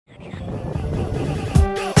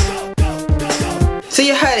So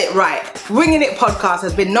you heard it right. Winging It Podcast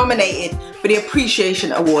has been nominated for the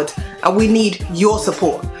Appreciation Award, and we need your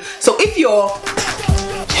support. So if you're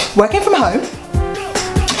working from home,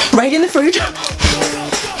 right in the fridge,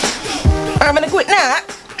 having a quick nap,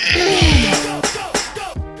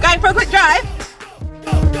 going for a quick drive,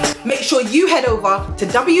 make sure you head over to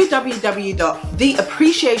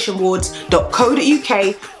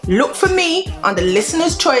www.theappreciationawards.co.uk. Look for me under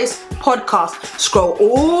Listener's Choice Podcast. Scroll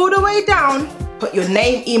all the way down, put your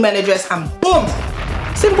name, email address, and boom!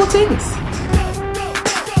 Simple things.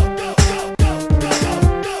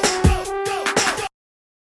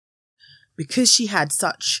 Because she had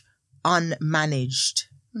such unmanaged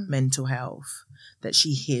mental health that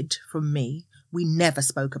she hid from me, we never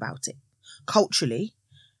spoke about it. Culturally,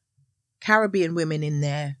 Caribbean women in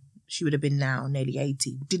there, she would have been now nearly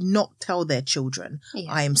 80, did not tell their children,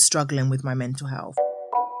 I am struggling with my mental health.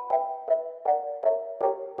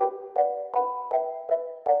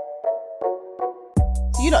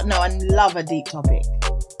 So you don't know, I love a deep topic.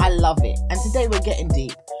 I love it. And today we're getting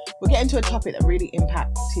deep. We're getting to a topic that really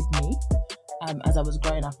impacted me as I was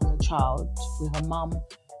growing up as a child with a mum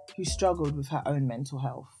who struggled with her own mental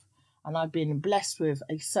health. And I've been blessed with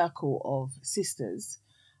a circle of sisters.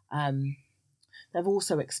 They've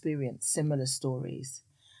also experienced similar stories.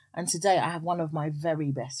 And today I have one of my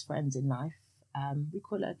very best friends in life. We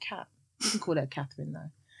call her Kat. You can call her Catherine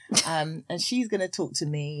though. And she's going to talk to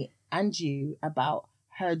me and you about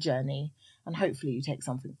her journey. And hopefully you take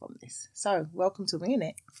something from this. So welcome to Winging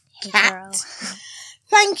It, Kat.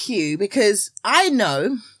 Thank you, because I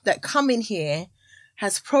know that coming here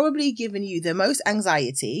has probably given you the most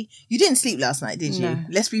anxiety. You didn't sleep last night, did you? No.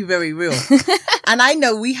 Let's be very real. And I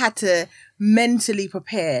know we had to mentally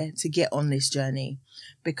prepare to get on this journey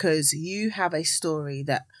because you have a story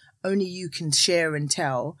that only you can share and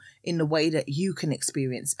tell in the way that you can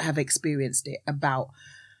have experienced it about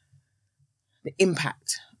the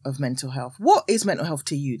impact of mental health. What is mental health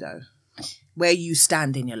to you though? Where you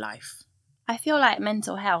stand in your life? I feel like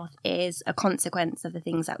mental health is a consequence of the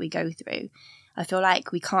things that we go through. I feel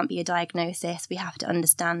like we can't be a diagnosis. We have to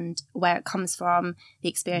understand where it comes from, the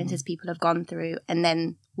experiences people have gone through, and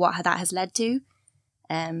then what that has led to.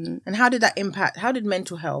 And how did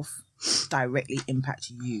mental health directly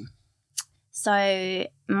impact you? So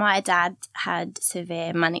my dad had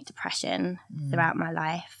severe manic depression throughout my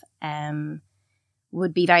life.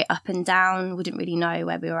 Would be very up and down, wouldn't really know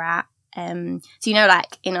where we were at. So,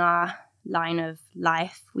 like in our line of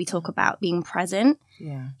life, we talk about being present.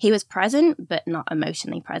 Yeah. He was present, but not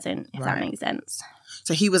emotionally present, if that makes sense.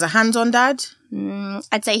 So he was a hands-on dad?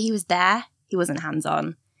 I'd say he was there. He wasn't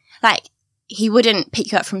hands-on. Like, he wouldn't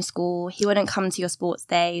pick you up from school. He wouldn't come to your sports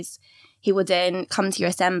days. He wouldn't come to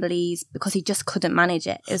your assemblies because he just couldn't manage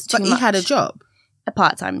it. It was too much. But he had a job? A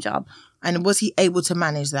part-time job. And was he able to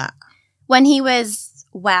manage that? When he was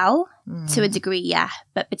well, to a degree, yeah.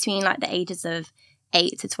 But between like the ages of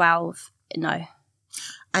 8 to 12, no.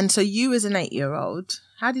 And so you as an 8-year-old,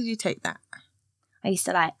 how did you take that? I used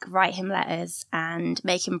to like write him letters and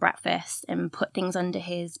make him breakfast and put things under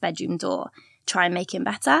his bedroom door, try and make him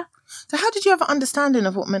better. So how did you have an understanding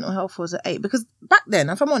of what mental health was at 8? Because back then,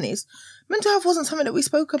 if I'm honest, mental health wasn't something that we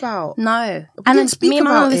spoke about. No. And then me and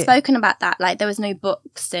my mum have spoken about that. Like there was no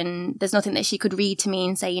books and there's nothing that she could read to me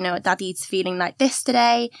and say, Daddy's feeling like this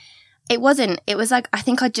today. It wasn't. It was like, I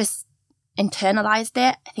think I just internalized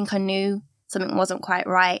it. I think I knew something wasn't quite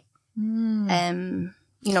right. You know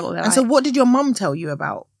what we're like. And so what did your mum tell you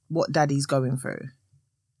about what Daddy's going through?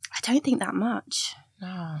 I don't think that much.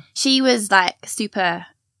 No. She was like super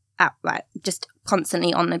just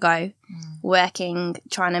constantly on the go, working,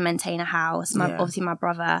 trying to maintain a house. Obviously my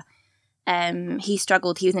brother, he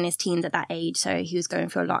struggled. He was in his teens at that age, so he was going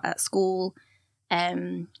through a lot at school.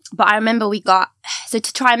 But I remember to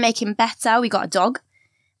try and make him better, we got a dog.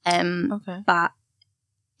 But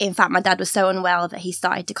in fact, my dad was so unwell that he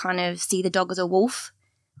started to kind of see the dog as a wolf.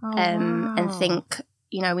 Wow. And think,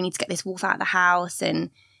 we need to get this wolf out of the house.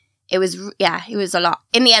 And it was a lot.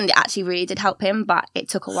 In the end, it actually really did help him, but it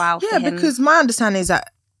took a while for him. Yeah, because my understanding is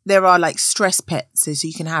that there are like stress pets. So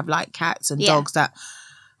you can have like cats and dogs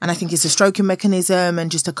and I think it's a stroking mechanism and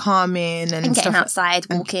just a calming and getting outside,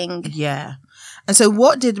 walking. Yeah. And so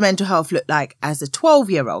what did mental health look like as a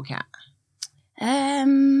 12-year-old cat?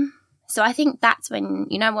 So I think that's when,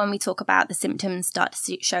 when we talk about the symptoms start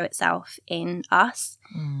to show itself in us.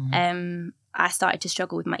 I started to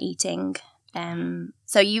struggle with my eating.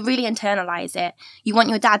 So you really internalize it. You want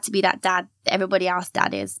your dad to be that dad that everybody else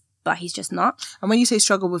dad is, but he's just not. And when you say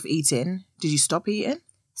struggle with eating, did you stop eating?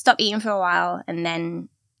 Stopped eating for a while and then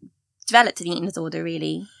developed an eating disorder,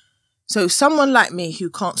 really. So someone like me who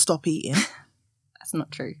can't stop eating, That's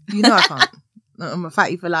not true. You know I can't. I'm a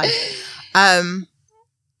fatty for life.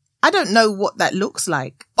 I don't know what that looks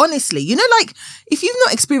like. Honestly, you know, like if you've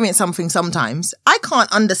not experienced something sometimes, I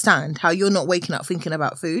can't understand how you're not waking up thinking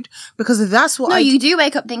about food, because that's what you do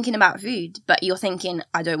wake up thinking about food, but you're thinking,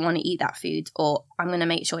 I don't want to eat that food, or I'm going to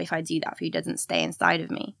make sure if I do, that food doesn't stay inside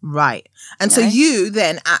of me. Right. And so you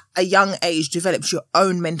then at a young age developed your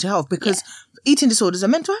own mental health, because eating disorders are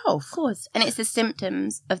mental health. Of course. And it's the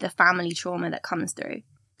symptoms of the family trauma that comes through.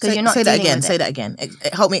 Because you're not Say that again.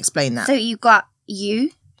 Help me explain that. So you got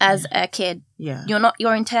you as a kid. Yeah.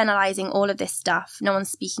 You're internalizing all of this stuff. No one's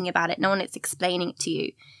speaking about it. No one is explaining it to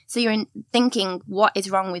you. So you're thinking, what is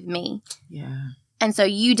wrong with me? Yeah. And so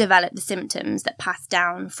you develop the symptoms that pass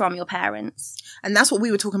down from your parents. And that's what we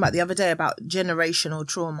were talking about the other day, about generational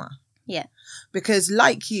trauma. Yeah. Because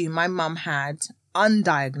like you, my mum had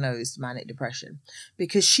undiagnosed manic depression,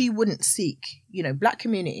 because she wouldn't seek, Black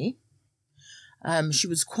community. She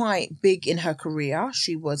was quite big in her career.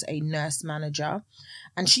 She was a nurse manager,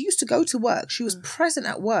 and she used to go to work. She was present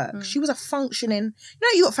at work. She was a functioning,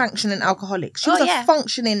 you got functioning alcoholic. She was a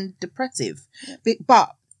functioning depressive. Yeah. But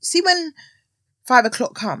see, when 5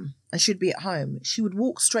 o'clock come and she'd be at home, she would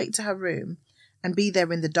walk straight to her room and be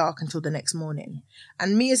there in the dark until the next morning.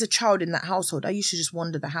 And me as a child in that household, I used to just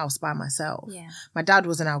wander the house by myself. Yeah. My dad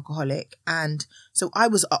was an alcoholic, and so I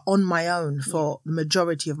was on my own for the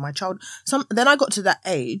majority of my childhood. Then I got to that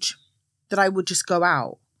age that I would just go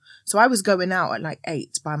out. So I was going out at like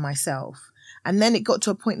 8 by myself. And then it got to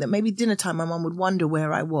a point that maybe dinner time, my mum would wonder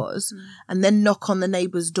where I was and then knock on the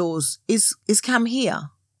neighbours' doors. Is Cam here?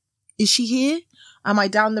 Is she here? Am I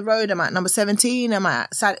down the road? Am I at number 17? Am I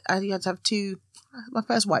at I had to have two, my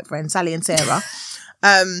first white friends, Sally and Sarah.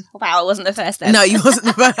 Wow, I wasn't the first then. No, you wasn't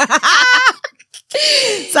the first.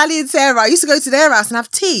 Sally and Sarah, I used to go to their house and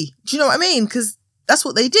have tea. Do you know what I mean? Because that's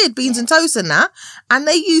what they did, beans and toast and that. And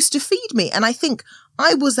they used to feed me. And I think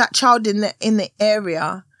I was that child in the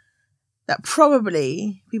area that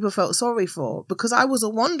probably people felt sorry for, because I was a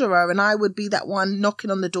wanderer, and I would be that one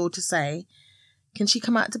knocking on the door to say, can she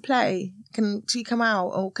come out to play? Can she come out?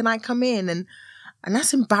 Or can I come in? And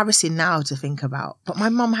that's embarrassing now to think about. But my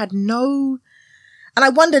mum had no... And I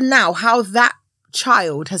wonder now how that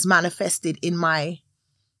child has manifested in my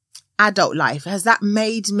adult life. Has that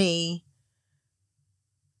made me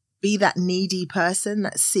be that needy person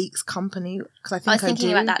that seeks company? Because I was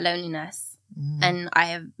thinking about that loneliness. And I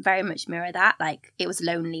have very much mirrored that. Like, it was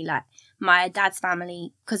lonely. Like, my dad's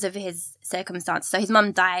family, because of his circumstances. So his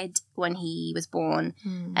mum died when he was born.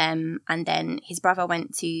 And then his brother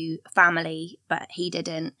went to family, but he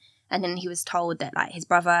didn't. And then he was told that, like, his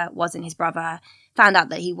brother wasn't his brother. Found out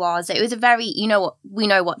that he was. So it was a very, we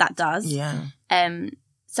know what that does. Yeah.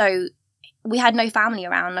 So we had no family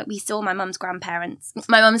around. Like, we saw my mum's parents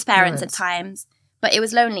at times, but it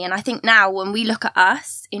was lonely. And I think now when we look at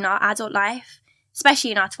us in our adult life,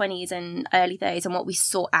 especially in our 20s and early 30s, and what we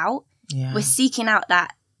sought out, we're seeking out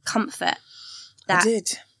that comfort.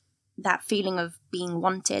 That feeling of being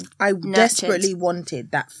wanted. I desperately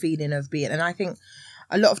wanted that feeling of being, and I think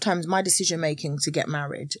a lot of times my decision making to get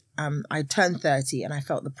married, I turned 30 and I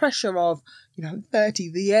felt the pressure of,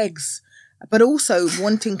 30, the eggs, but also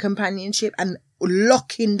wanting companionship and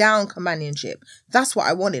locking down companionship. That's what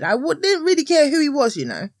I wanted. I didn't really care who he was,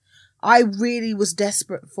 I really was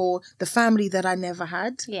desperate for the family that I never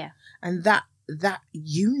had. Yeah. And that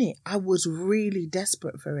unit, I was really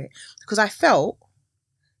desperate for it, because I felt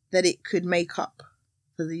that it could make up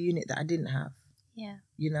for the unit that I didn't have. Yeah.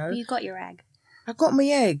 You got your egg. I got my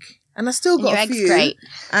egg, and I still got a few. Great.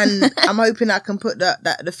 And I'm hoping I can put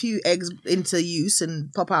the few eggs into use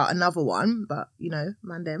and pop out another one. But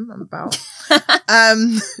man, them I'm about.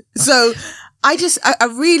 So I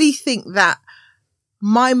really think that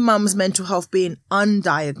my mum's mental health being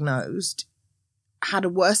undiagnosed had a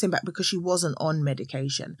worse impact because she wasn't on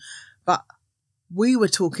medication. But we were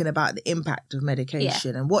talking about the impact of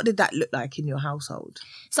medication. And what did that look like in your household?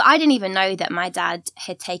 So I didn't even know that my dad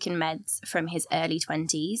had taken meds from his early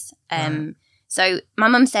 20s. So my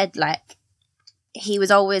mum said, like, he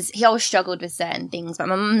always struggled with certain things, but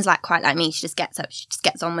my mum's quite like me. She just gets up, she just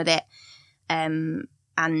gets on with it. And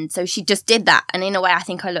so she just did that. And in a way, I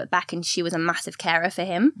think I look back and she was a massive carer for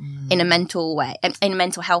him in a mental way, in a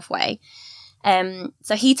mental health way.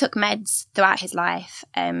 So he took meds throughout his life.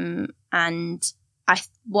 And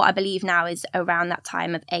what I believe now is around that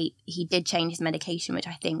time of 8, he did change his medication, which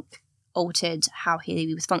I think altered how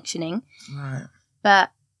he was functioning. Right.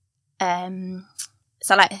 But,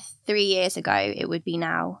 so 3 years ago, it would be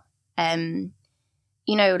now, when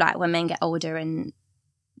men get older and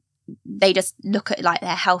they just look at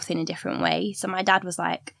their health in a different way. So my dad was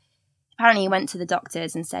like, apparently he went to the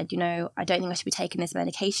doctors and said, I don't think I should be taking this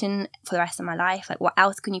medication for the rest of my life. Like, what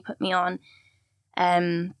else can you put me on?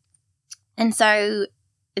 And so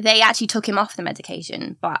they actually took him off the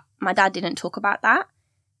medication, but my dad didn't talk about that.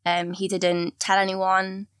 He didn't tell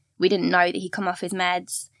anyone. We didn't know that he'd come off his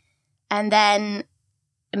meds. And then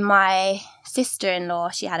my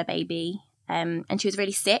sister-in-law, she had a baby, and she was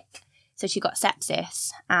really sick. So she got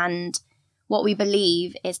sepsis. And what we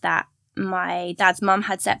believe is that my dad's mum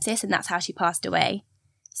had sepsis, and that's how she passed away.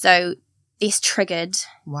 So this triggered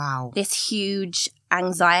this huge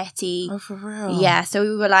anxiety. Oh, for real? Yeah, so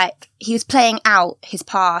we were like, he was playing out his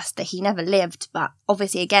past that he never lived, but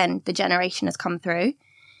obviously, again, the generation has come through.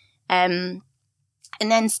 And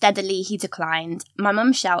then steadily he declined. My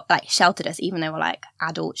mum sheltered us, even though we're like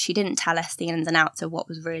adults. She didn't tell us the ins and outs of what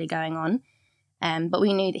was really going on. But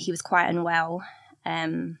we knew that he was quite unwell.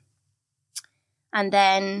 And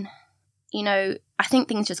then, I think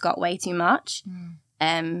things just got way too much.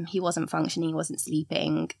 He wasn't functioning, he wasn't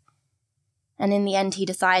sleeping. And in the end, he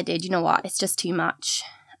decided, you know what, it's just too much.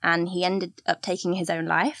 And he ended up taking his own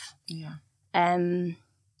life. Yeah.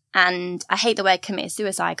 And I hate the word committed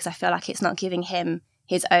suicide because I feel like it's not giving him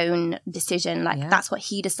his own decision. Like, that's what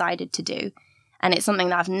he decided to do. And it's something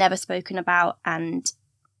that I've never spoken about. And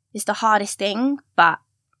it's the hardest thing, but...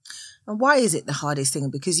 And why is it the hardest thing?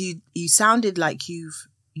 Because you sounded like you've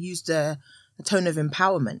used a tone of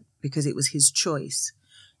empowerment because it was his choice.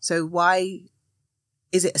 So why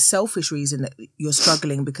is it a selfish reason that you're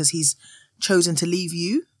struggling because he's chosen to leave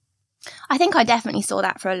you? I think I definitely saw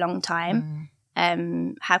that for a long time.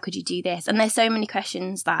 How could you do this? And there's so many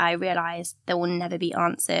questions that I realised that will never be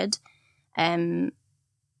answered. They're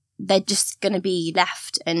just going to be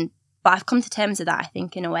left. But I've come to terms with that, I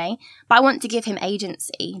think, in a way. But I want to give him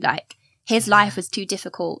agency. Like, his life was too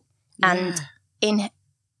difficult. And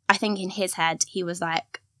I think in his head, he was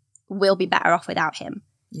like, we'll be better off without him.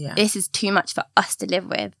 Yeah. This is too much for us to live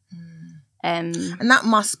with. And that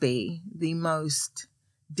must be the most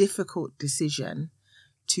difficult decision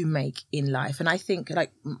to make in life. And I think,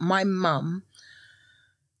 like, my mum,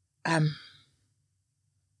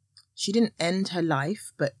 she didn't end her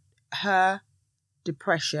life, but her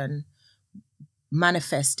depression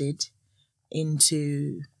manifested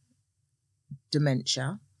into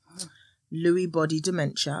dementia. Lewy body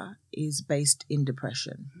dementia is based in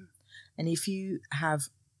depression. And if you have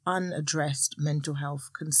unaddressed mental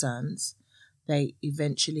health concerns, they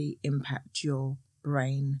eventually impact your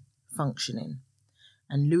brain functioning.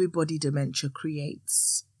 And Lewy body dementia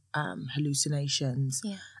creates hallucinations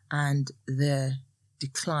and the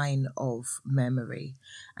decline of memory.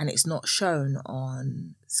 And it's not shown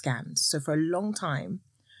on scans. So for a long time,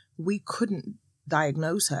 we couldn't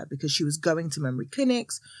diagnose her because she was going to memory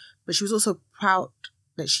clinics, but she was also proud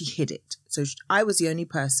that she hid it. So I was the only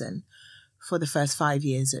person for the first 5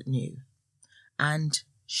 years at New. And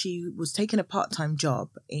she was taking a part-time job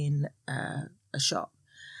in a shop.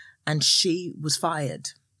 And she was fired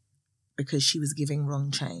because she was giving wrong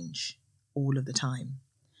change all of the time.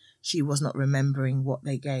 She was not remembering what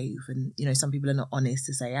they gave. And, some people are not honest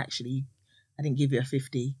to say, actually, I didn't give you a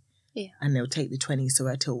 50. Yeah. And they'll take the 20, so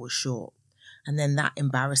her till was short. And then that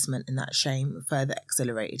embarrassment and that shame further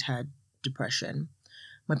accelerated her depression.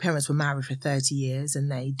 My parents were married for 30 years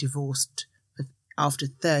and they divorced after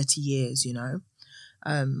 30 years,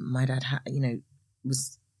 My dad had, he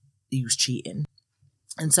was cheating.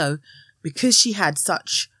 And so because she had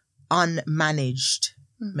such unmanaged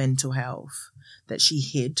mental health that she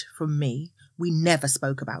hid from me, we never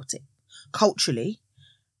spoke about it. Culturally,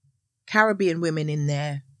 Caribbean women in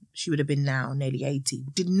there, she would have been now nearly 80,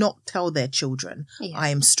 did not tell their children, I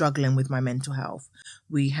am struggling with my mental health.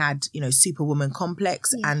 We had, superwoman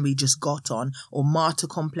complex and we just got on, or martyr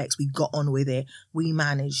complex, we got on with it. We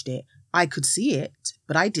managed it. I could see it,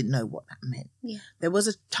 but I didn't know what that meant. Yeah. There was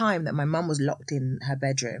a time that my mum was locked in her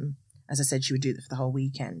bedroom. As I said, she would do it for the whole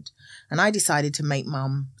weekend. And I decided to make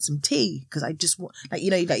mum some tea because I just want, like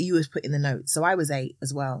you was put in the notes. So I was 8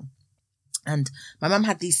 as well. And my mum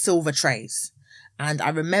had these silver trays. And I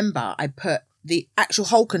remember I put the actual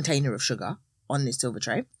whole container of sugar on this silver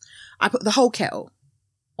tray. I put the whole kettle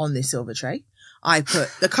on this silver tray. I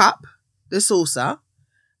put the cup, the saucer,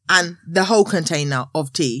 and the whole container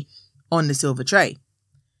of tea on the silver tray.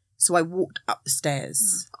 So I walked up the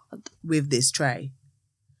stairs with this tray.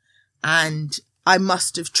 And I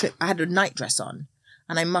must have tripped. I had a nightdress on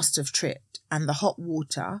and I must have tripped. And the hot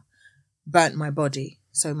water burnt my body.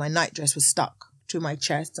 So my nightdress was stuck to my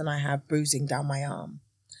chest and I have bruising down my arm.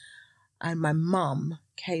 And my mum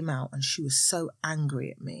came out and she was so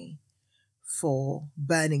angry at me for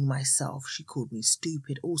burning myself. She called me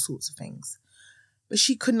stupid, all sorts of things. But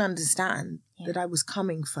she couldn't understand that I was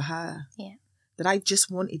coming for her. Yeah. That I just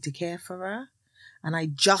wanted to care for her. And I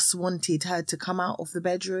just wanted her to come out of the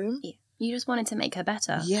bedroom. Yeah. You just wanted to make her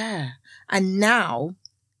better. Yeah. And now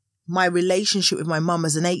my relationship with my mum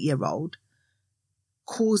as an 8-year-old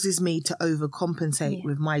causes me to overcompensate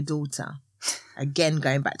with my daughter. Again,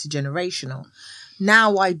 going back to generational.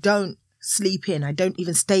 Now I don't sleep in. I don't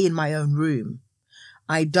even stay in my own room.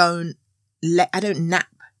 I don't nap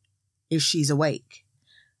if she's awake.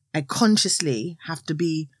 I consciously have to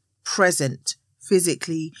be present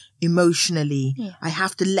physically, emotionally. Yeah. I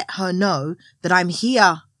have to let her know that I'm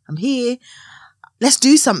here. I'm here. Let's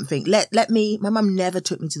do something. My mum never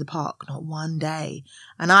took me to the park, not one day.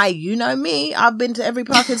 And you know me, I've been to every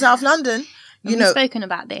park in South London. We've spoken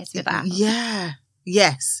about this with that. Yeah.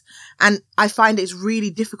 Yes. And I find it's really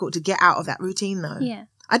difficult to get out of that routine though. Yeah.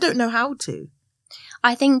 I don't know how to.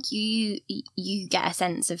 I think you get a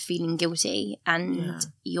sense of feeling guilty and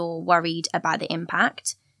you're worried about the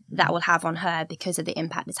impact that will have on her because of the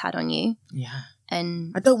impact it's had on you. Yeah.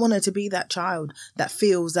 And I don't want her to be that child that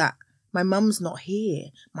feels that my mum's not here,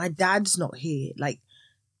 my dad's not here. Like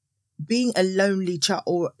being a lonely child,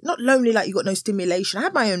 or not lonely like you got no stimulation. I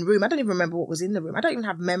had my own room. I don't even remember what was in the room. I don't even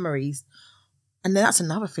have memories. And then that's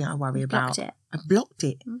another thing I worry about. I blocked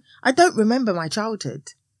it. Mm. I don't remember my childhood.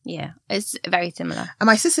 Yeah, it's very similar. And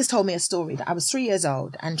my sisters told me a story that I was 3 years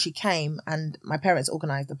old and she came and my parents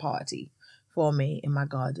organised a party for me in my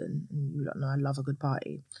garden. And you don't know, I love a good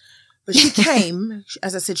party. But she came,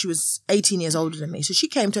 as I said, she was 18 years older than me. So she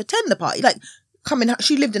came to attend the party,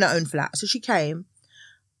 she lived in her own flat. So she came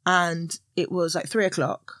and it was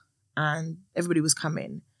 3:00 and everybody was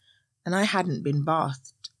coming. And I hadn't been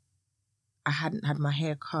bathed. I hadn't had my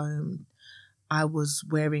hair combed. I was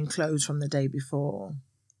wearing clothes from the day before.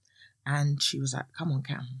 And she was like, come on,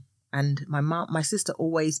 Cam. And my sister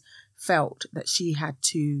always felt that she had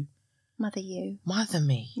to mother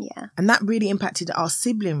me. Yeah. And that really impacted our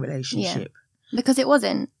sibling relationship. Yeah. Because it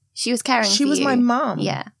wasn't. She was caring for you. She was my mum.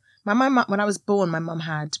 Yeah. My mum, when I was born, my mum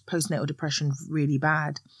had postnatal depression really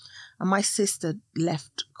bad. And my sister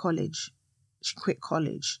left college. She quit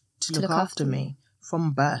college to look after me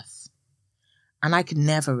from birth. And I could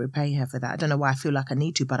never repay her for that. I don't know why I feel like I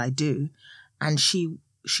need to, but I do. And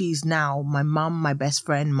she's now my mum, my best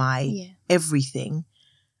friend, my everything.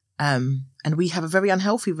 And we have a very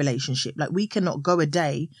unhealthy relationship. Like we cannot go a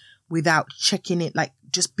day without checking it, like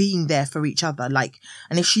just being there for each other. Like,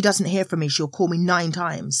 and if she doesn't hear from me, she'll call me 9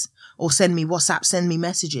 times or send me WhatsApp, send me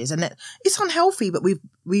messages. And it's unhealthy, but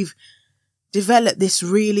we've developed this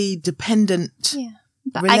really dependent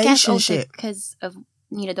but relationship. I guess also because of,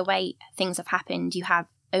 the way things have happened, you have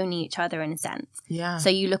only each other in a sense. Yeah. So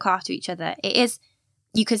you look after each other.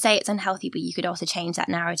 You could say it's unhealthy, but you could also change that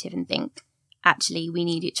narrative and think, actually, we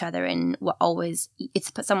need each other and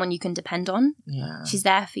it's someone you can depend on. Yeah. She's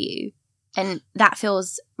there for you. And that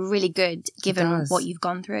feels really good given what you've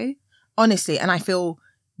gone through. Honestly, and I feel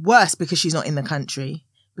worse because she's not in the country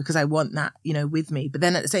because I want that, with me. But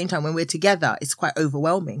then at the same time, when we're together, it's quite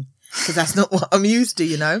overwhelming because that's not what I'm used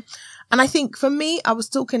to, And I think for me, I was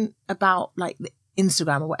talking about like the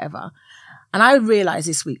Instagram or whatever. And I realized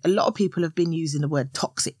this week, a lot of people have been using the word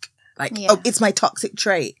toxic. Like, it's my toxic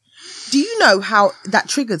trait. Do you know how that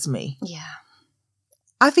triggers me? Yeah.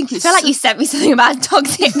 I think it's... I feel like you sent me something about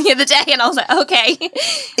toxic the other day and I was like, okay,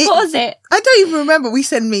 what was it? I don't even remember. We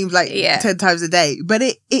send memes 10 times a day. But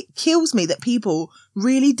it kills me that people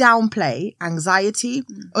really downplay anxiety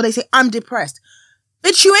or they say, I'm depressed.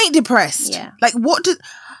 Bitch, you ain't depressed. Yeah. Like,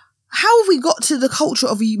 how have we got to the culture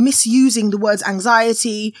of misusing the words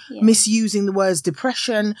anxiety, misusing the words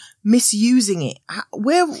depression, misusing it?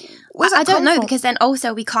 Where's that I don't know from? because then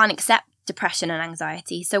also we can't accept depression and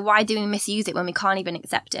anxiety. So why do we misuse it when we can't even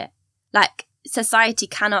accept it? Like society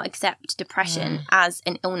cannot accept depression as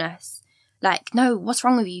an illness. Like, no, what's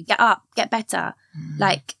wrong with you? Get up, get better.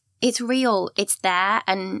 Like it's real, it's there,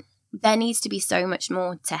 and there needs to be so much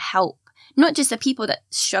more to help. Not just the people that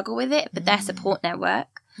struggle with it, but their support network.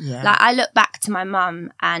 Yeah. Like I look back to my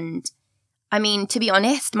mum and I mean, to be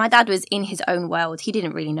honest, my dad was in his own world. He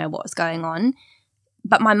didn't really know what was going on,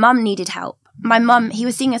 but my mum needed help. My mum, he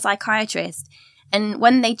was seeing a psychiatrist, and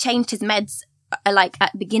when they changed his meds, like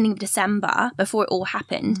at the beginning of December, before it all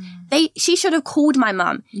happened, she should have called my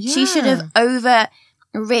mum. Yeah. She should have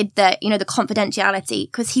overrid the confidentiality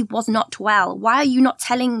because he was not well. Why are you not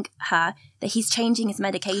telling her that he's changing his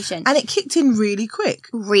medication? And it kicked in really quick.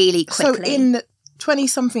 Really quickly. So in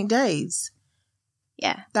 20-something days.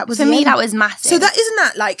 Yeah. That was for me, that was massive. So isn't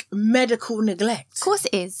that like medical neglect? Of course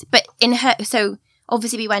it is. But in her, so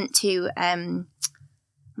obviously we went to, I'm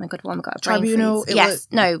my God, what am I got? A brain Tribunal. freeze. Yes.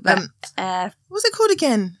 No, but what's it called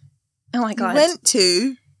again? oh my God. You went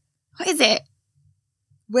to What is it?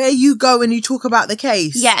 where you go and you talk about the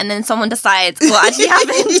case. Yeah, and then someone decides what actually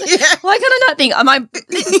happened. Yeah. Why can I not think? Am I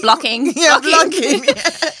blocking? Yeah, blocking.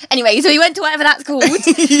 Yeah. Anyway, so we went to whatever that's called.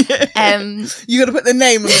 Yeah. You got to put the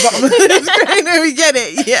name on the bottom of the screen and we get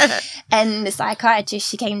it. Yeah. And the psychiatrist,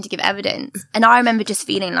 she came to give evidence. And I remember just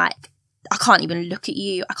feeling like, I can't even look at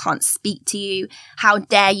you. I can't speak to you. How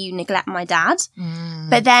dare you neglect my dad?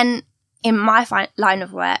 But then in my line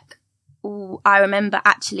of work, I remember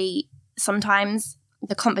actually sometimes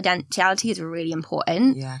the confidentiality is really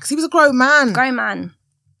important. Yeah, because he was a grown man.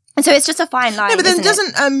 And so it's just a fine line. No, but then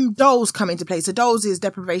doesn't DOLS come into play? So DOLS is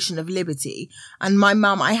deprivation of liberty. And my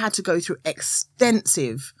mum, I had to go through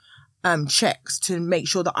extensive checks to make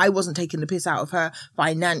sure that I wasn't taking the piss out of her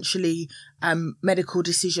financially, medical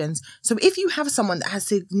decisions. So if you have someone that has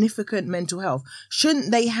significant mental health,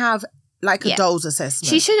 shouldn't they have like a DOLS assessment?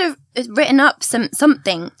 She should have written up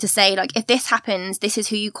something to say, like, if this happens, this is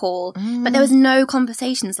who you call. But there was no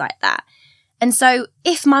conversations like that. And so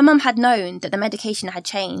if my mum had known that the medication had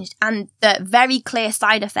changed and the very clear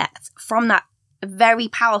side effects from that very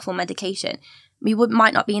powerful medication, we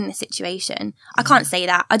might not be in this situation. I can't say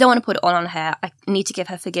that. I don't want to put it all on her. I need to give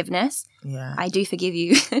her forgiveness. Yeah. I do forgive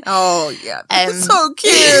you. Oh, yeah. That's so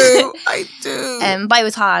cute. I do. But it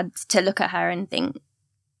was hard to look at her and think,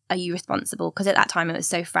 are you responsible? Because at that time it was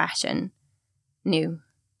so fresh and new.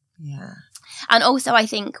 Yeah. And also I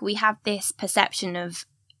think we have this perception of,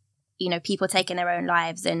 you know, people taking their own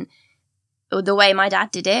lives, and the way my dad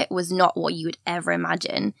did it was not what you would ever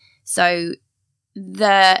imagine. So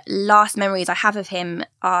the last memories I have of him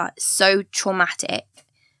are so traumatic,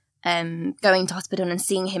 going to hospital and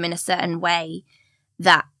seeing him in a certain way,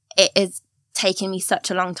 that it is taken me such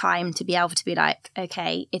a long time to be able to be like,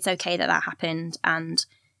 okay, it's okay that happened and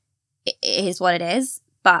it is what it is.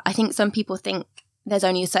 But I think some people think there's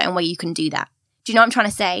only a certain way you can do that. Do you know what I'm trying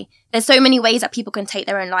to say? There's so many ways that people can take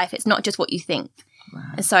their own life. It's not just what you think.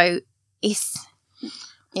 Right. And so it's,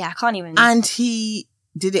 yeah, I can't even. And he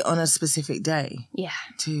did it on a specific day. Yeah.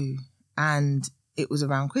 Too. And it was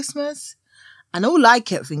around Christmas. And all I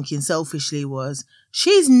kept thinking selfishly was,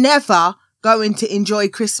 she's never going to enjoy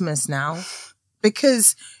Christmas now,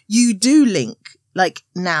 because you do link. Like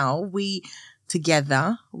now we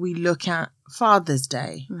look at Father's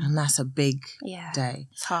Day, and that's a big day.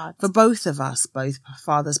 It's hard. For both of us, both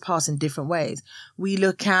fathers pass in different ways. We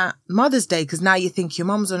look at Mother's Day because now you think your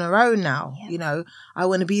mum's on her own now. Yeah. You know, I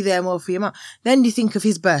want to be there more for your mum. Then you think of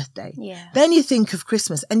his birthday. Yeah. Then you think of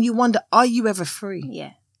Christmas and you wonder, are you ever free?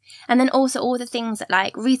 Yeah. And then also all the things that,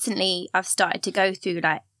 like, recently I've started to go through,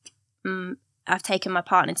 like, I've taken my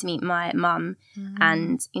partner to meet my mum,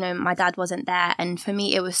 and, you know, my dad wasn't there. And for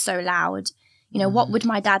me, it was so loud. You know, what would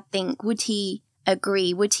my dad think? Would he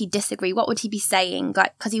agree? Would he disagree? What would he be saying?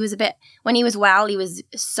 Like, because he was when he was well, he was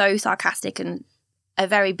so sarcastic and a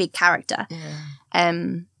very big character. Yeah.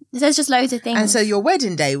 There's just loads of things. And so your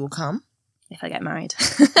wedding day will come. If I get married.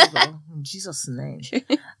 In Jesus' name.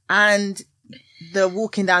 And the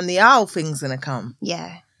walking down the aisle thing's going to come.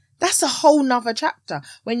 Yeah. That's a whole nother chapter.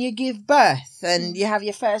 When you give birth and you have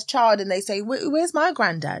your first child and they say, where's my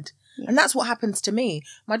granddad? Yeah. And that's what happens to me.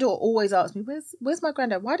 My daughter always asks me, where's my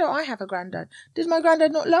granddad? Why don't I have a granddad? Did my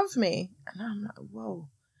granddad not love me? And I'm like, whoa.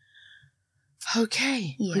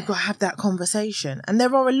 Okay, we've got to have that conversation. And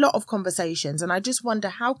there are a lot of conversations. And I just wonder,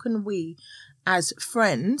 how can we, as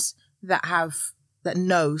friends that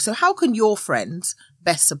know, so how can your friends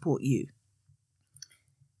best support you?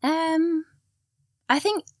 I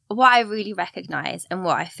think what I really recognise and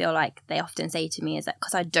what I feel like they often say to me is that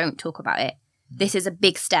because I don't talk about it, this is a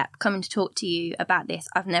big step, coming to talk to you about this.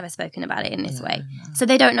 I've never spoken about it in this way. No. So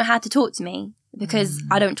they don't know how to talk to me because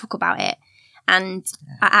I don't talk about it. And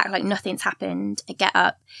I act like nothing's happened. I get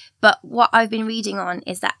up. But what I've been reading on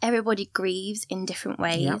is that everybody grieves in different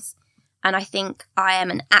ways. Yep. And I think I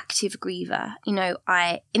am an active griever. You know,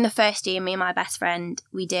 in the first year, me and my best friend,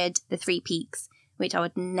 we did the 3 Peaks, which I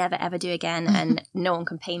would never, ever do again. And no one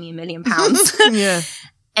can pay me £1 million. Yeah.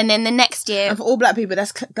 And then the next year... And for all black people,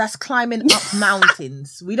 that's climbing up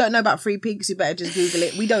mountains. We don't know about 3 Peaks. You better just Google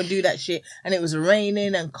it. We don't do that shit. And it was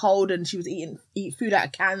raining and cold and she was eating food out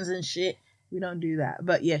of cans and shit. We don't do that.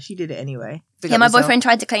 But yeah, she did it anyway. Yeah, my boyfriend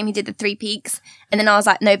tried to claim he did the 3 Peaks. And then I was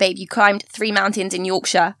like, no, babe, you climbed 3 mountains in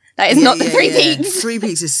Yorkshire. That is not the 3 Peaks. 3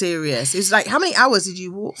 Peaks is serious. It's like, how many hours did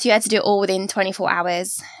you walk? So you had to do it all within 24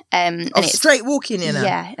 hours. And it's straight walking, you know?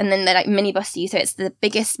 Yeah. And then they like minibus you. So it's the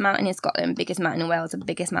biggest mountain in Scotland, biggest mountain in Wales, and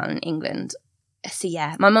biggest mountain in England. So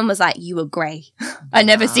yeah, my mum was like, you were grey. I'd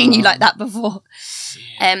never seen you like that before.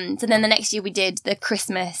 So then the next year we did the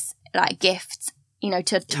Christmas like gifts, you know,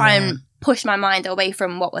 to try and push my mind away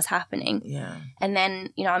from what was happening. Yeah. And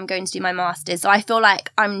then, you know, I'm going to do my master's. So I feel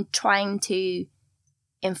like I'm trying to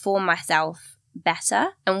inform myself better,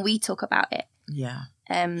 and we talk about it. Yeah.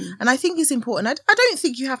 And I think it's important. I don't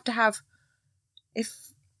think you have to have, if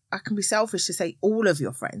I can be selfish to say, all of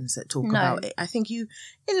your friends that talk about it. I think you,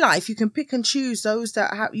 in life, you can pick and choose those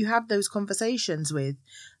that you have those conversations with,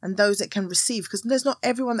 and those that can receive, because there's not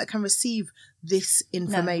everyone that can receive this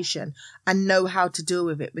information and know how to deal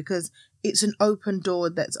with it, because it's an open door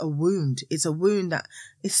that's a wound. It's a wound that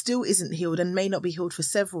it still isn't healed and may not be healed for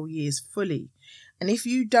several years fully. And if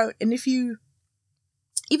you don't, and if you,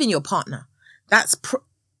 even your partner, that's,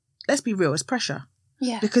 let's be real, it's pressure.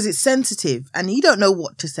 Yeah. Because it's sensitive and he don't know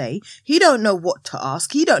what to say. He don't know what to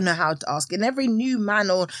ask. He don't know how to ask. And every new man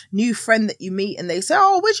or new friend that you meet and they say,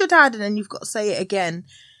 oh, where's your dad? And then you've got to say it again.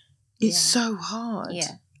 It's so hard.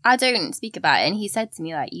 Yeah. I don't speak about it. And he said to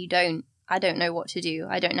me, like, I don't know what to do.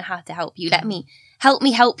 I don't know how to help you. Let me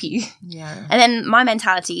help you. Yeah. And then my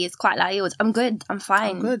mentality is quite like yours. I'm good. I'm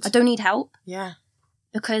fine. I'm good. I don't need help. Yeah.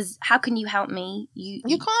 Because how can you help me? You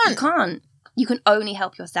can't. You can't. You can only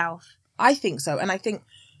help yourself. I think so. And I think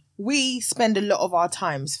we spend a lot of our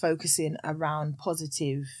times focusing around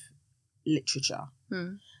positive literature.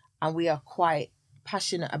 And we are quite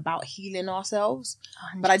passionate about healing ourselves.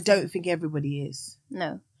 100%. But I don't think everybody is.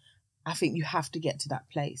 No. I think you have to get to that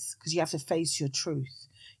place because you have to face your truth.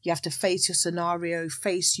 You have to face your scenario,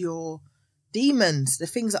 face your demons, the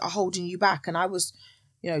things that are holding you back. And I was,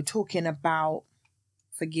 talking about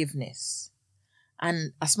forgiveness.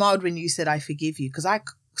 And I smiled when you said, I forgive you, because I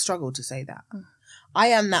struggle to say that. I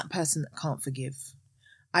am that person that can't forgive.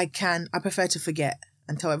 I prefer to forget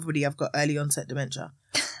and tell everybody I've got early onset dementia.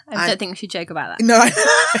 I don't think we should joke about that. No.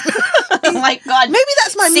 Oh my God. Maybe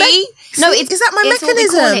that's my No, is that my it's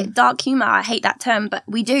mechanism? What we call it, dark humour. I hate that term, but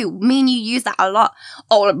we do. Me and you use that a lot.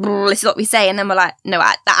 Oh, this is what we say. And then we're like, no,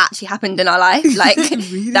 that actually happened in our life. Like,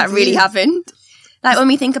 that really happened. Like, when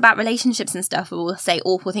we think about relationships and stuff, we'll say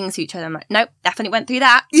awful things to each other. I'm like, nope, definitely went through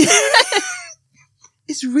that.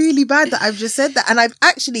 It's really bad that I've just said that. And I've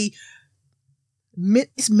actually,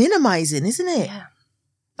 it's minimizing, isn't it? Yeah.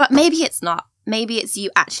 But maybe it's not. Maybe it's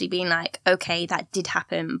you actually being like, okay, that did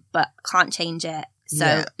happen, but can't change it.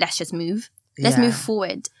 So let's just move. Let's move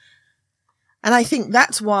forward. And I think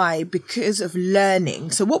that's why, because of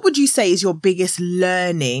learning. So what would you say is your biggest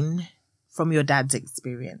learning from your dad's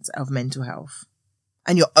experience of mental health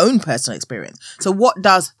and your own personal experience? So what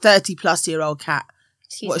does 30-plus-year-old Kat,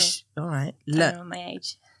 all right, I don't know my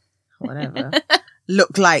age. Whatever.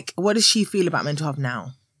 Look like? What does she feel about mental health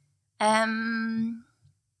now?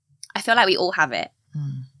 I feel like we all have it.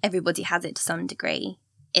 Everybody has it to some degree.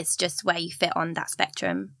 It's just where you fit on that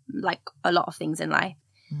spectrum, like a lot of things in life.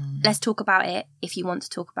 Let's talk about it if you want to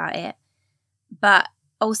talk about it. But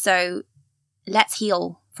also, let's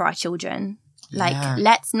heal for our children. Like,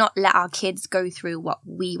 let's not let our kids go through what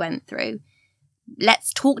we went through.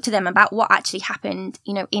 Let's talk to them about what actually happened,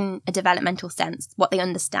 in a developmental sense, what they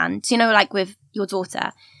understand. So, like with your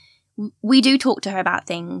daughter, we do talk to her about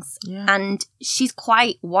things, and she's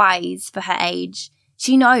quite wise for her age.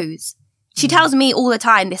 She knows. She tells me all the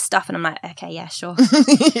time this stuff, and I'm like, okay, yeah, sure.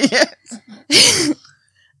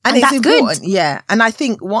 And it's important, good. Yeah. And I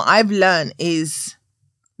think what I've learned is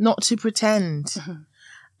not to pretend.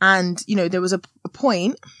 And, there was a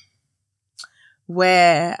point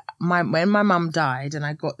where when my mum died and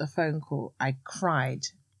I got the phone call, I cried.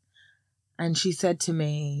 And she said to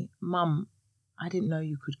me, Mum, I didn't know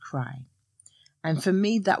you could cry. And for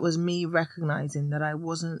me, that was me recognizing that I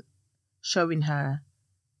wasn't showing her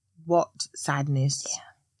what sadness,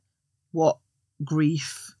 what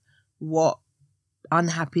grief, what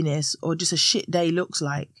unhappiness, or just a shit day looks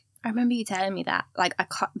like. I remember you telling me that. Like,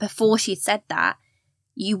 before she said that,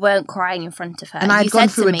 you weren't crying in front of her. And I'd gone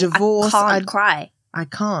through a divorce. I can't cry. I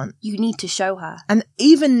can't. You need to show her. And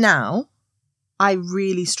even now, I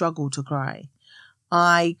really struggle to cry.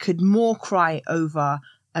 I could more cry over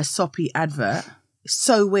a soppy advert,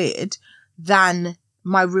 so weird, than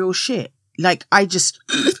my real shit. Like, I just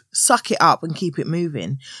suck it up and keep it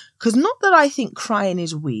moving. Because not that I think crying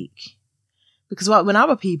is weak. Because when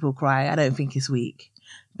other people cry, I don't think it's weak.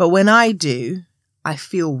 But when I do, I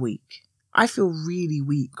feel weak. I feel really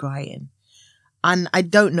weak crying. And I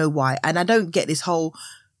don't know why. And I don't get this whole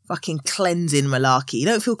fucking cleansing malarkey. You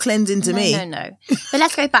don't feel cleansing to me. No. But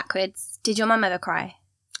let's go backwards. Did your mum ever cry?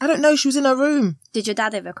 I don't know. She was in her room. Did your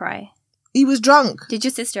dad ever cry? He was drunk. Did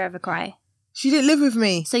your sister ever cry? She didn't live with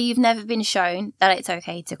me. So you've never been shown that it's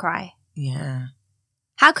okay to cry? Yeah.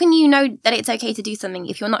 How can you know that it's okay to do something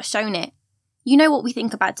if you're not shown it? You know what we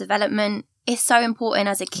think about development. It's so important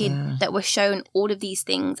as a kid that we're shown all of these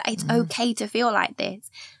things. It's okay to feel like this.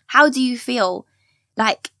 How do you feel?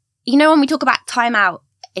 Like, you know, when we talk about time out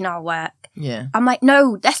in our work, I'm like,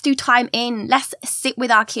 no, let's do time in. Let's sit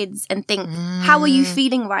with our kids and think, how are you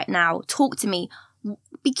feeling right now? Talk to me.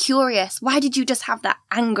 Be curious. Why did you just have that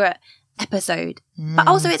anger episode? But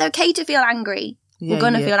also, it's okay to feel angry. We're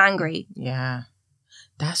going to feel angry. Yeah.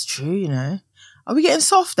 That's true, you know. Are we getting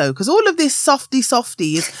soft though? Because all of this softy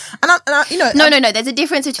is, and I you know, no. There's a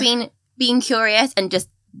difference between being curious and just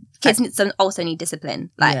kids also need discipline.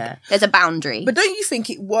 Like there's a boundary. But don't you think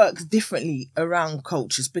it works differently around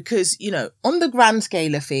cultures? Because you know, on the grand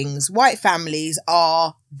scale of things, white families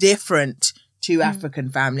are different to African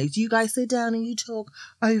families. You guys sit down and you talk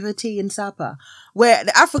over tea and supper, where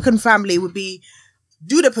the African family would be.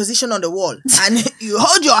 Do the position on the wall and you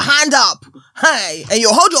hold your hand up, hey, and you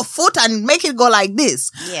hold your foot and make it go like this.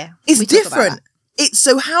 Yeah. It's different.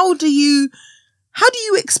 So how do you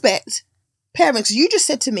expect parents, you just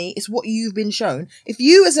said to me, it's what you've been shown. If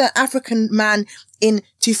you as an African man in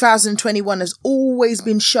 2021 has always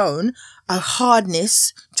been shown a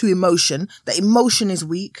hardness to emotion, that emotion is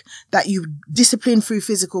weak, that you discipline through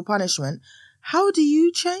physical punishment, how do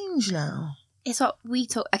you change now? It's what we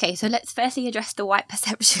talk. Okay, so let's firstly address the white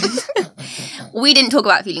perception. We didn't talk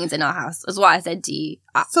about feelings in our house. That's what I said to you.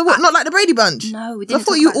 So what? Not like the Brady Bunch? No, we didn't. I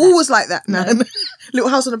thought you always like that. No.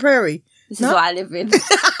 Little House on the Prairie. This is what I live with.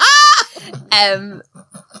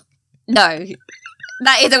 No,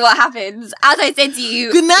 that isn't what happens. As I said to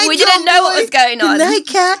you, good night, we didn't know what was going on. Good night,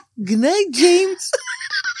 Kat. Good night, James.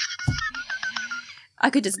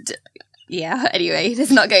 I could just, Anyway,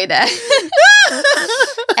 let's not go there.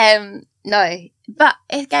 No, but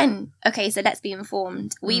again, okay, so let's be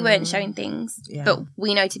informed. We weren't shown things, but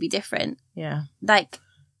we know to be different. Yeah. Like,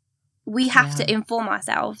 we have to inform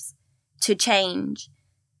ourselves to change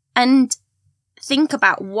and think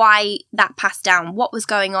about why that passed down, what was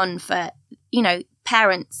going on for, you know,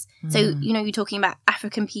 parents. So, you know, you're talking about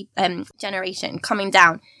African generation coming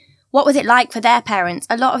down. What was it like for their parents?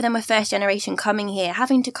 A lot of them were first generation coming here,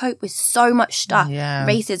 having to cope with so much stuff,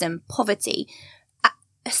 racism, poverty,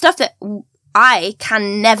 stuff that I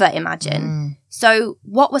can never imagine. So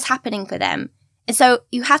what was happening for them? And so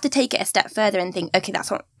you have to take it a step further and think, okay,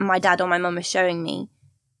 that's what my dad or my mum is showing me.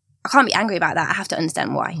 I can't be angry about that. I have to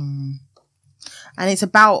understand why. And it's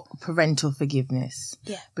about parental forgiveness.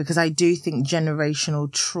 Yeah. Because I do think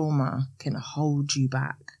generational trauma can hold you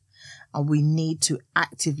back. And we need to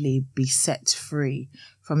actively be set free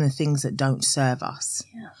from the things that don't serve us.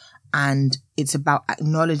 Yeah. And it's about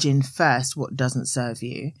acknowledging first what doesn't serve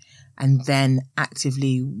you and then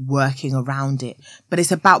actively working around it. But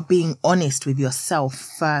it's about being honest with yourself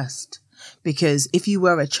first. Because if you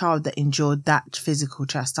were a child that endured that physical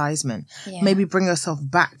chastisement, maybe bring yourself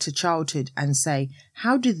back to childhood and say,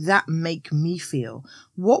 how did that make me feel?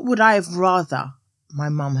 What would I have rather my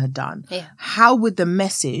mum had done? Yeah. How would the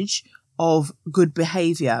message of good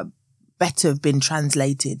behaviour better have been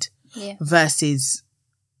translated versus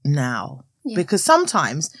now? Because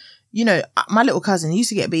sometimes, you know, my little cousin used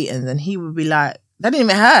to get beaten and he would be like, that didn't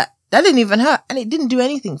even hurt. That didn't even hurt. And it didn't do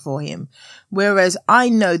anything for him. Whereas I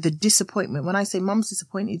know the disappointment, when I say mum's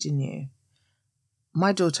disappointed in you,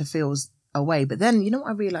 my daughter feels away. But then, you know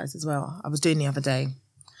what I realised as well? I was doing the other day.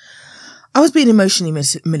 I was being emotionally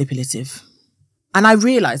manipulative. And I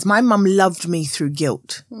realised my mum loved me through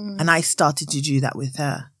guilt. And I started to do that with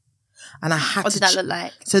her. And I had What did that look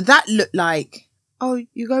like? So that looked like, oh,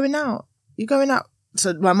 you're going out. You're going out.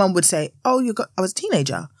 So my mum would say, I was a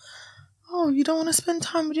teenager. Oh, you don't want to spend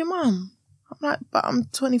time with your mum? I'm like, but I'm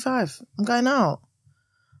 25. I'm going out.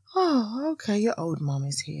 Oh, okay. Your old mum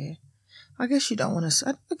is here. I guess you don't want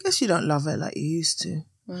to, I guess you don't love her like you used to.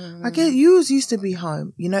 I guess you used to be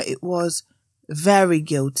home. You know, it was very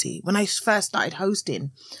guilty. When I first started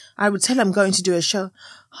hosting, I would tell her I'm going to do a show.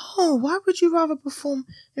 Oh, why would you rather perform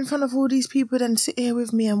in front of all these people than sit here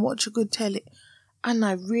with me and watch a good telly? And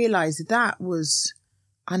I realised that was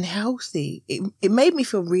unhealthy. It made me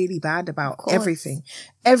feel really bad about everything.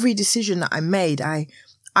 Every decision that I made, I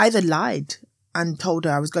either lied and told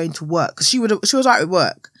her I was going to work because she was right with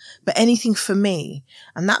work, but anything for me.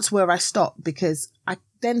 And that's where I stopped, because I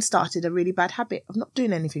then started a really bad habit of not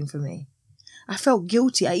doing anything for me. I felt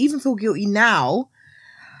guilty. I even feel guilty now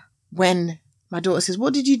when my daughter says,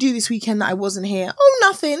 what did you do this weekend that I wasn't here? Oh,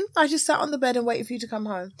 nothing. I just sat on the bed and waited for you to come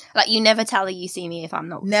home. Like, you never tell her you see me if I'm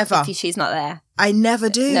not. Never. If she's not there. I never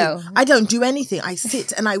do. No. I don't do anything. I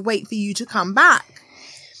sit and I wait for you to come back.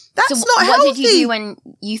 That's so not healthy. What did you do when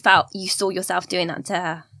you felt you saw yourself doing that to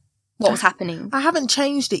her? what was happening. I haven't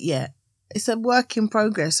changed it yet. It's a work in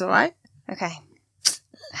progress, all right? Okay.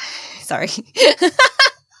 Sorry.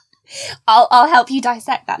 I'll help you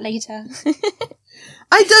dissect that later.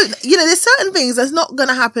 There's certain things that's not going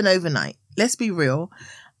to happen overnight. Let's be real.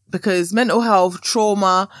 Because mental health,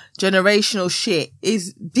 trauma, generational shit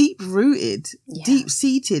is deep-rooted,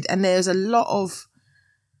 deep-seated. And there's a lot of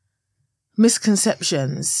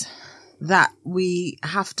misconceptions that we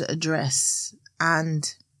have to address.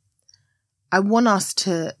 And I want us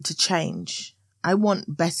to change. I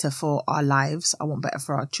want better for our lives. I want better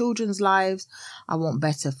for our children's lives. I want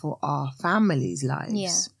better for our families' lives.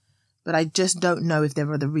 Yeah. But I just don't know if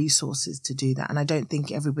there are the resources to do that. And I don't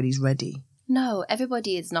think everybody's ready. No,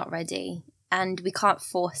 everybody is not ready. And we can't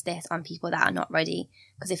force this on people that are not ready.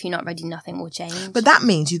 Because if you're not ready, nothing will change. But that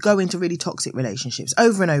means you go into really toxic relationships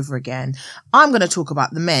over and over again. I'm going to talk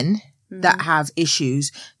about the men that have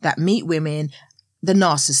issues, that meet women, the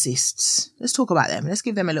narcissists. Let's talk about them. Let's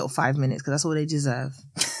give them a little 5 minutes because that's all they deserve.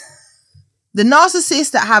 The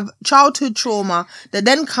narcissists that have childhood trauma that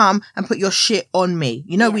then come and put your shit on me.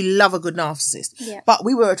 You know, we love a good narcissist. Yeah. But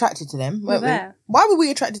we were attracted to them, weren't we? Why were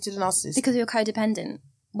we attracted to the narcissist? Because we were codependent.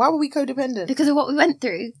 Why were we codependent? Because of what we went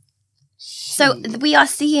through. So we are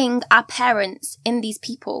seeing our parents in these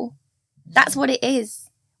people. That's what it is.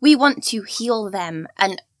 We want to heal them.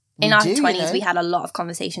 And in our 20s, we had a lot of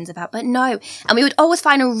conversations about, but no. And we would always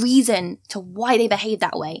find a reason to why they behave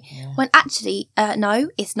that way. Yeah. When actually,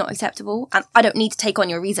 no, it's not acceptable. And I don't need to take on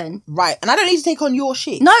your reason. Right. And I don't need to take on your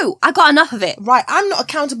shit. No, I got enough of it. Right. I'm not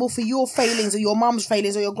accountable for your failings or your mum's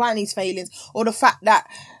failings or your granny's failings or the fact that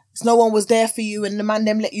no one was there for you and the man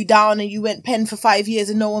them let you down and you went pen for 5 years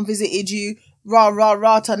and no one visited you. Rah, rah,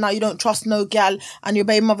 rah. Now you don't trust no gal and your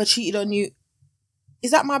baby mother cheated on you.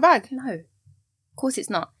 Is that my bag? No. Of course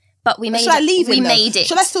it's not. But we made Should I leave him? We made it.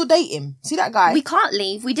 Should I still date him? See that guy? We can't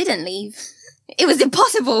leave. We didn't leave. It was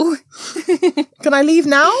impossible. Can I leave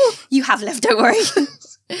now? You have left, don't worry.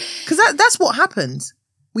 Because that's what happens.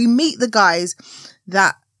 We meet the guys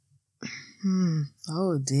that...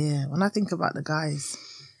 oh dear. When I think about the guys...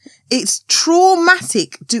 It's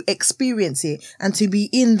traumatic to experience it and to be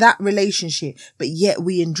in that relationship, but yet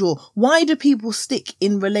we endure. Why do people stick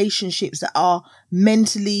in relationships that are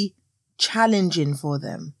mentally challenging for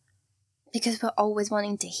them? Because we're always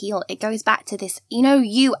wanting to heal. It goes back to this,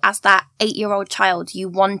 you as that 8-year-old child, you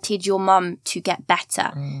wanted your mum to get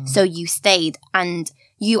better. So you stayed. And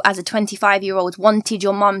you as a 25-year-old wanted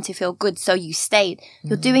your mum to feel good. So you stayed.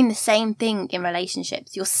 You're doing the same thing in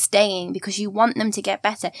relationships. You're staying because you want them to get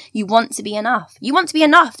better. You want to be enough. You want to be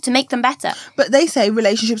enough to make them better. But they say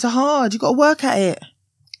relationships are hard. You've got to work at it.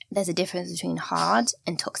 There's a difference between hard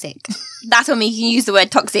and toxic. That's when we can use the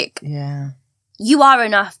word toxic. Yeah. You are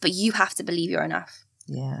enough, but you have to believe you're enough.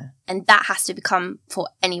 Yeah. And that has to become for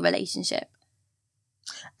any relationship.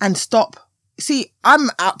 And stop. See, I'm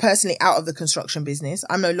personally out of the construction business.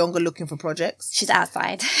 I'm no longer looking for projects. She's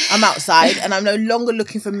outside. I'm outside and I'm no longer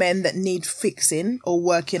looking for men that need fixing or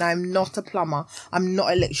working. I'm not a plumber. I'm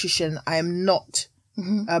not an electrician. I am not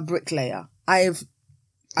a bricklayer. I've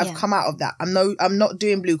come out of that. I'm not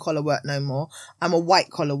doing blue collar work no more. I'm a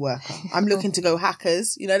white collar worker. I'm looking to go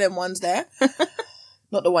hackers. You know them ones there?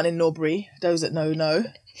 Not the one in Norbury. Those that know.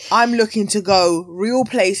 I'm looking to go real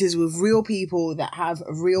places with real people that have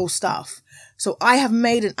real stuff. So I have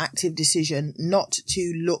made an active decision not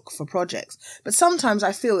to look for projects. But sometimes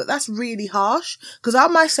I feel that that's really harsh. Because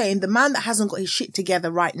am I saying the man that hasn't got his shit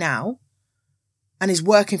together right now and is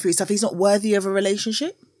working for his stuff, he's not worthy of a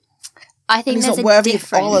relationship? I think there's a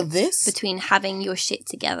difference all of this between having your shit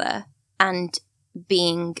together and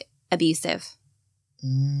being abusive.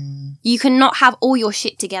 You cannot have all your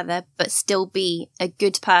shit together but still be a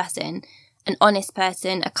good person, an honest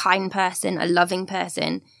person, a kind person, a loving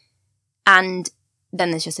person, and then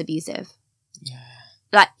there's just abusive. Yeah.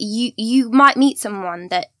 Like you might meet someone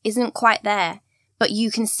that isn't quite there, but you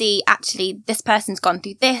can see actually this person's gone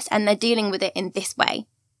through this and they're dealing with it in this way.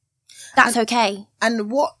 That's okay.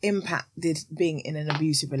 And what impact did being in an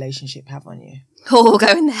abusive relationship have on you? Oh, we're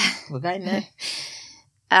going there. We're going there.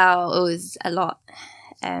 Oh, it was a lot.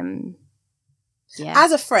 Yeah.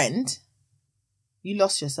 As a friend, you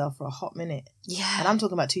lost yourself for a hot minute. Yeah. And I'm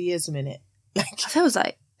talking about 2 years a minute. I feel it was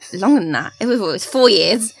like longer than that. It was 4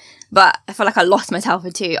 years, but I felt like I lost myself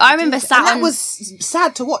for 2. I remember that was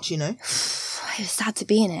sad to watch, It was sad to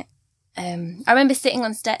be in it. I remember sitting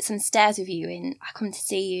on some stairs with you and I come to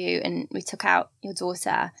see you and we took out your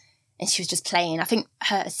daughter and she was just playing. I think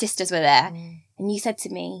her sisters were there and you said to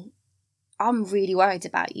me, I'm really worried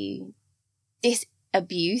about you. This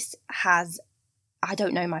abuse I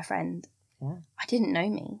don't know my friend. Yeah. I didn't know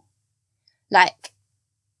me. Like,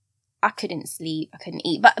 I couldn't sleep, I couldn't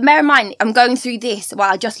eat. But bear in mind, I'm going through this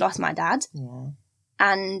while I just lost my dad. Yeah.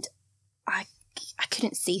 And I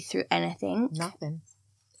couldn't see through anything. Nothing.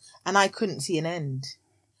 And I couldn't see an end.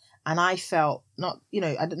 And I felt, not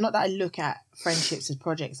that I look at friendships as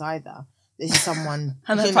projects either. This is someone...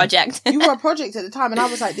 I'm a project. You were a project at the time. And I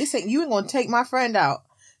was like, you ain't going to take my friend out.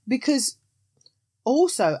 Because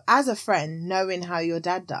also, as a friend, knowing how your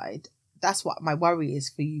dad died, that's what my worry is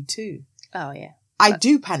for you too. Oh, yeah. I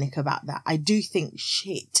do panic about that. I do think,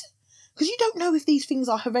 shit. Because you don't know if these things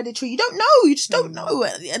are hereditary. You don't know. You just don't know.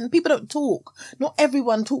 And people don't talk. Not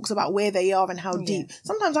everyone talks about where they are and how deep.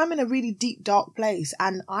 Sometimes I'm in a really deep, dark place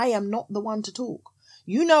and I am not the one to talk.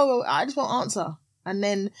 I just won't answer. And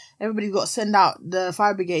then everybody's got to send out the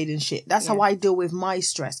fire brigade and shit. That's how I deal with my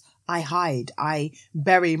stress. I hide. I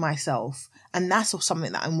bury myself. And that's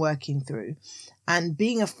something that I'm working through. And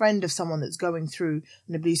being a friend of someone that's going through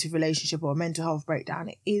an abusive relationship or a mental health breakdown,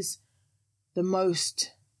 it is the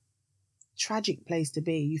most tragic place to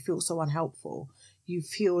be. You feel so unhelpful. You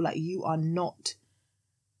feel like you are not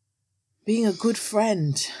being a good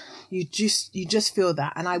friend. You just feel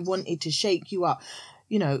that. And I wanted to shake you up.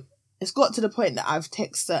 It's got to the point that I've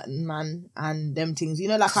texted certain man and them things.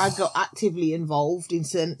 Like I got actively involved in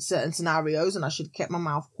certain scenarios and I should have kept my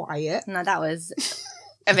mouth quiet. No, that was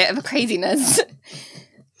a bit of a craziness.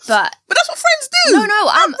 But that's what friends do. No,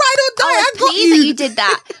 I'm ride or die. I was pleased that you did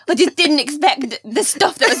that. I just didn't expect the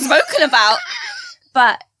stuff that was spoken about.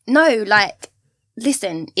 But no,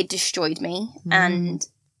 listen, it destroyed me, and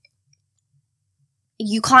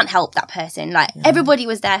you can't help that person. Everybody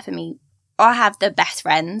was there for me. I have the best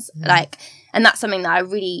friends, and that's something that I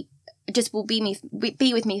really just will be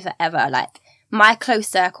with me forever. My close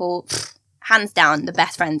circle, hands down, the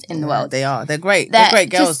best friends in the world. They are. They're great. They're great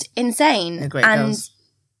girls. Just insane. They're great girls.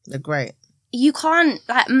 They're great. You can't,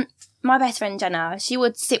 my best friend Jenna, she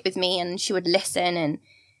would sit with me and she would listen, and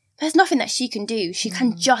there's nothing that she can do. She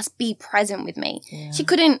can just be present with me. Yeah. She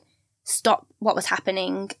couldn't stop what was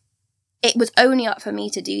happening. It was only up for me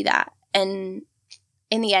to do that. And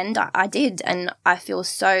in the end, I did. And I feel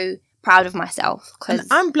so proud of myself. And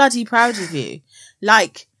I'm bloody proud of you.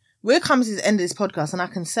 We're coming to the end of this podcast and I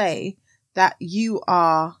can say that you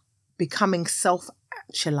are becoming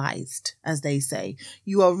self-actualized, as they say.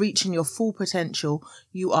 You are reaching your full potential.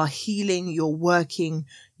 You are healing. You're working.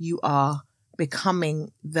 You are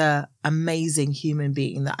becoming the amazing human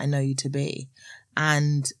being that I know you to be.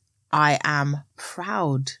 And I am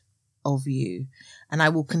proud of you. And I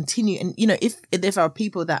will continue. And, if there are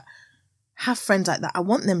people that have friends like that, I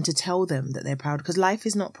want them to tell them that they're proud, because life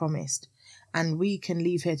is not promised. And we can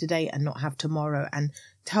leave here today and not have tomorrow. And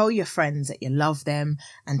tell your friends that you love them,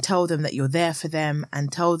 and tell them that you're there for them,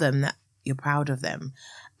 and tell them that you're proud of them.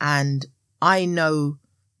 And I know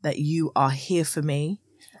that you are here for me,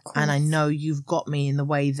 and I know you've got me in the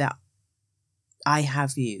way that I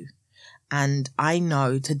have you. And I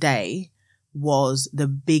know today was the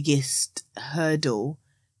biggest hurdle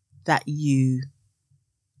that you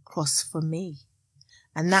crossed for me.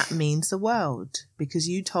 And that means the world, because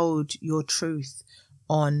you told your truth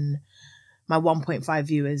on my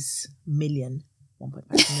 1.5 million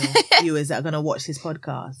viewers that are going to watch this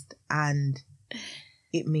podcast. And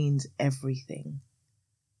it means everything.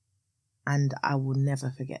 And I will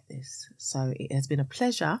never forget this. So it has been a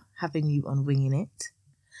pleasure having you on Winging It.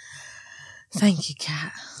 Thank you,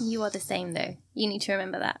 Kat. You are the same, though. You need to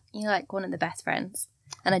remember that. You're one of the best friends.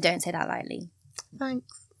 And I don't say that lightly.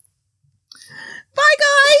 Thanks. Bye,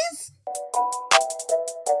 guys.